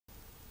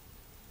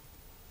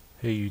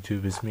Hey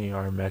YouTube, it's me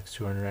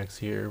RMX200X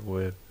here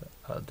with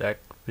a deck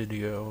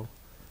video.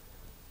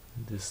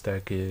 This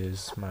deck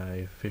is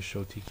my fish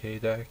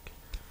OTK deck.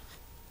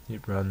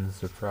 It runs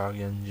the frog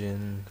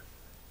engine.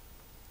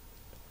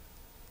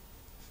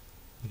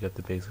 You got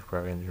the basic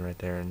frog engine right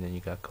there, and then you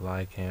got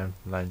Camp,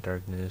 Line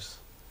Darkness,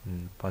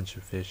 and a bunch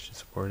of fish to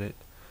support it.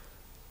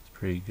 It's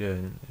pretty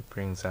good. It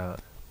brings out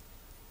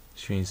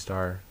Shooting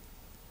Star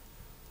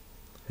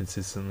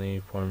consistently,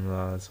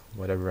 formulas,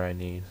 whatever I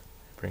need,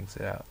 it brings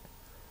it out.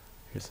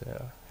 Here's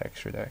the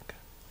extra deck.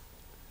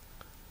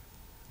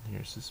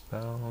 Here's the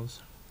spells.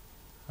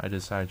 I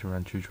decided to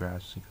run 2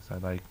 drafts because I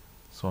like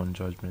Sullen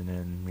Judgment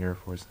and Mirror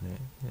Force in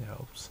it. It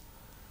helps.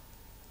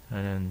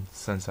 And then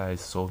since I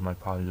sold my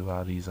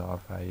polydualities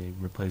off, I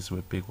replaced it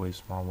with Big Wave,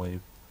 Small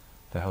Wave.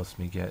 That helps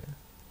me get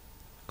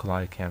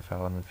Camp out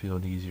on the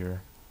field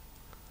easier.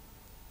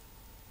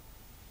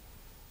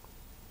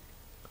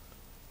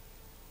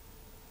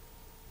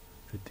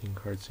 "15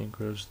 card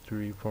synchros,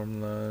 3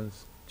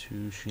 formulas,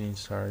 2 shooting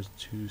stars,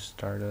 2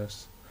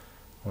 stardust,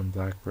 1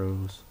 black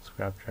rose,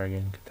 scrap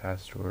dragon,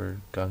 catastor,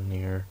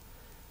 Gungnir,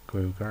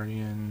 Goyo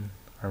Guardian,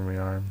 Armory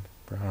Arm,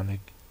 Brahonic,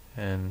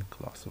 and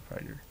Colossal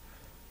Fighter."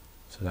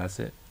 So that's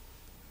it.